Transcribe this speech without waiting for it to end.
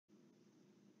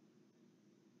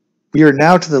We are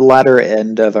now to the latter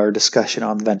end of our discussion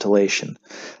on ventilation.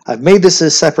 I've made this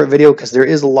a separate video because there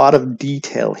is a lot of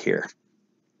detail here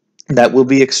that will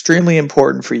be extremely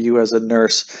important for you as a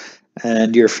nurse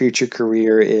and your future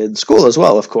career in school as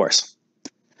well, of course.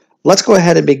 Let's go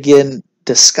ahead and begin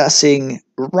discussing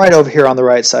right over here on the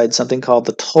right side something called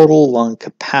the total lung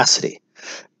capacity.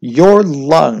 Your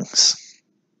lungs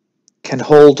can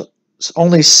hold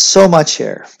only so much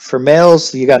air. For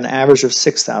males, you got an average of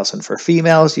 6,000. For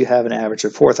females, you have an average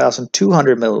of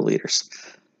 4,200 milliliters.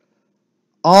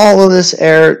 All of this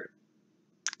air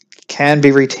can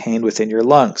be retained within your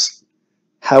lungs.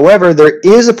 However, there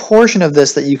is a portion of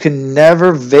this that you can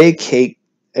never vacate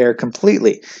air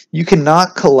completely. You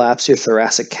cannot collapse your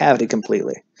thoracic cavity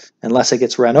completely unless it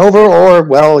gets run over or,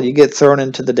 well, you get thrown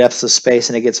into the depths of space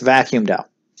and it gets vacuumed out.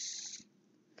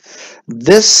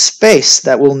 This space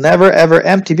that will never ever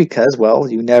empty because, well,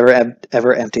 you never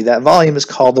ever empty that volume is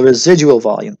called the residual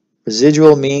volume.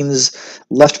 Residual means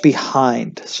left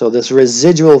behind. So this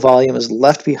residual volume is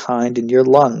left behind in your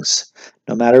lungs,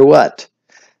 no matter what.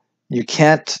 You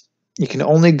can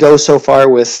only go so far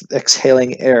with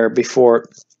exhaling air before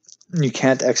you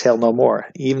can't exhale no more.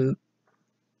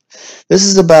 This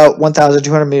is about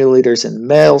 1,200 milliliters in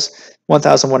males,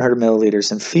 1,100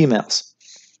 milliliters in females.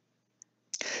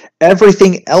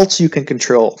 Everything else you can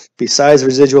control besides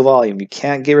residual volume. You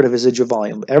can't get rid of residual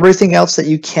volume. Everything else that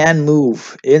you can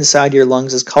move inside your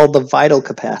lungs is called the vital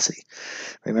capacity.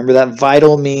 Remember that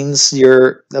vital means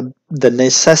the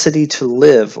necessity to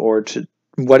live or to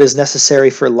what is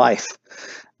necessary for life.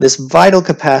 This vital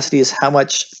capacity is how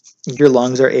much your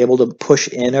lungs are able to push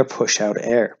in or push out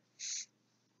air.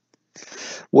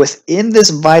 Within this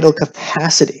vital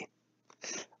capacity,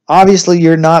 obviously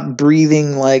you're not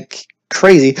breathing like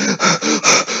crazy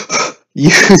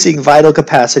using vital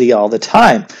capacity all the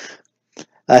time.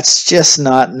 That's just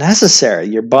not necessary.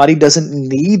 Your body doesn't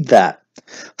need that.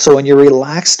 So when you're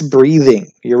relaxed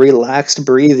breathing,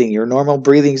 your normal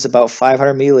breathing is about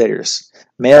 500 milliliters,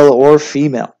 male or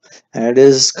female, and it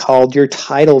is called your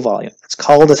tidal volume. It's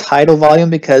called a tidal volume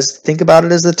because think about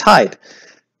it as the tide.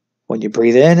 When you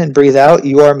breathe in and breathe out,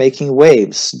 you are making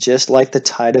waves, just like the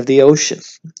tide of the ocean.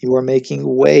 You are making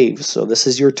waves. So this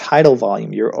is your tidal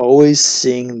volume. You're always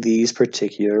seeing these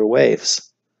particular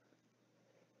waves.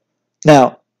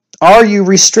 Now, are you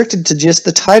restricted to just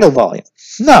the tidal volume?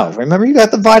 No. Remember, you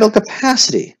got the vital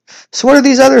capacity. So what are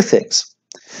these other things?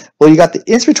 Well, you got the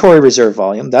inspiratory reserve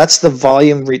volume. That's the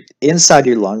volume inside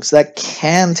your lungs that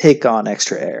can take on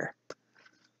extra air.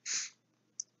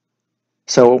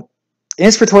 So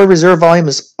inspiratory reserve volume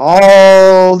is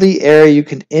all the air you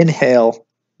can inhale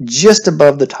just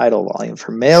above the tidal volume.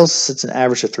 For males, it's an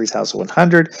average of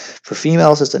 3,100. For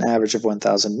females, it's an average of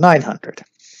 1,900.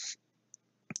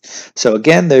 So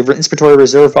again, the inspiratory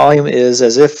reserve volume is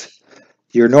as if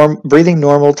you're breathing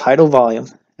normal tidal volume,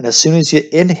 and as soon as you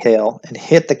inhale and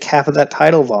hit the cap of that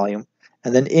tidal volume,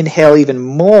 and then inhale even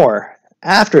more,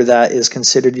 after that is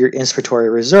considered your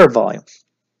inspiratory reserve volume.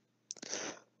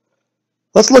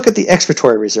 Let's look at the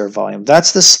expiratory reserve volume.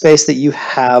 That's the space that you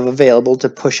have available to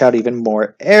push out even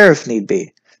more air if need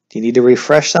be. Do you need to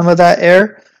refresh some of that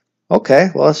air? Okay,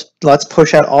 well, let's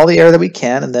push out all the air that we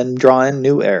can and then draw in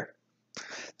new air.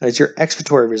 That is your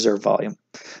expiratory reserve volume.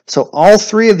 So all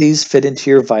three of these fit into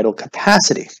your vital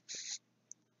capacity.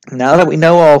 Now that we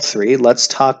know all three, let's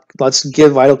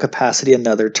give vital capacity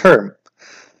another term.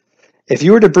 If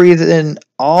you were to breathe in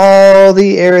all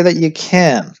the air that you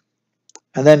can,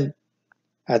 and then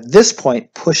at this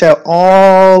point, push out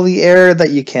all the air that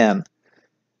you can.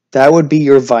 That would be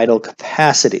your vital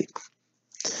capacity.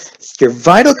 Your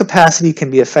vital capacity can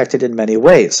be affected in many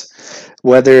ways.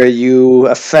 Whether you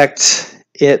affect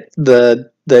the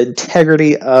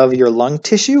integrity of your lung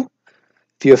tissue,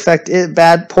 if you affect it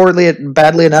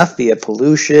badly enough via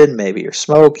pollution, maybe you're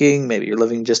smoking, maybe you're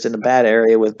living just in a bad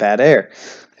area with bad air,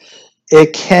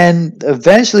 it can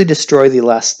eventually destroy the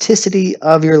elasticity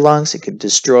of your lungs. It can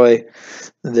destroy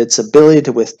its ability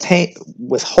to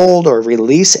withhold or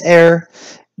release air,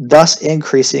 thus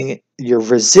increasing your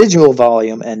residual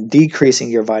volume and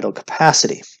decreasing your vital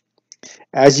capacity.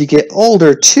 As you get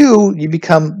older, too,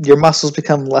 your muscles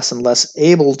become less and less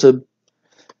able to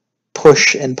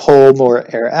push and pull more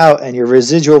air out, and your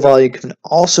residual volume can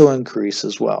also increase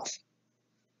as well,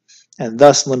 and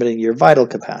thus limiting your vital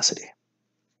capacity.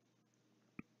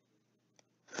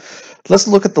 Let's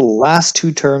look at the last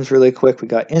two terms really quick. We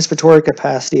got inspiratory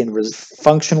capacity and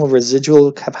functional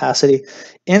residual capacity.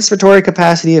 Inspiratory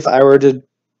capacity, if I were to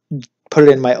put it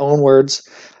in my own words,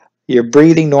 you're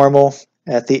breathing normal.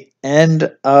 At the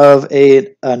end of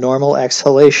a normal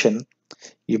exhalation,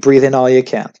 you breathe in all you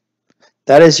can.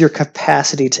 That is your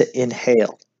capacity to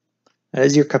inhale. That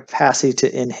is your capacity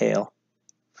to inhale.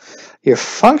 Your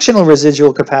functional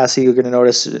residual capacity, you're going to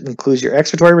notice, includes your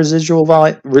expiratory residual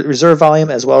volume, reserve volume,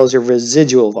 as well as your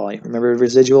residual volume. Remember,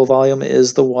 residual volume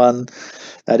is the one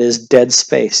that is dead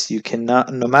space. You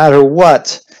cannot, no matter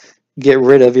what, get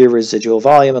rid of your residual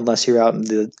volume unless you're out in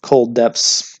the cold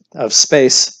depths of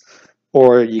space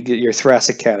or you get your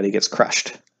thoracic cavity gets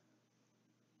crushed.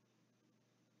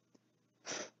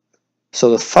 So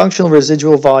the functional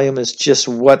residual volume is just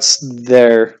what's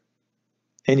there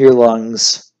in your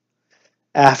lungs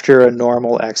after a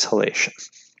normal exhalation.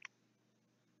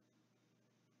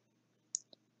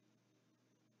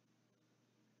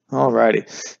 Alrighty.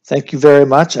 Thank you very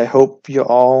much. I hope you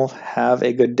all have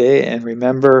a good day, and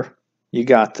remember, you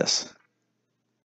got this.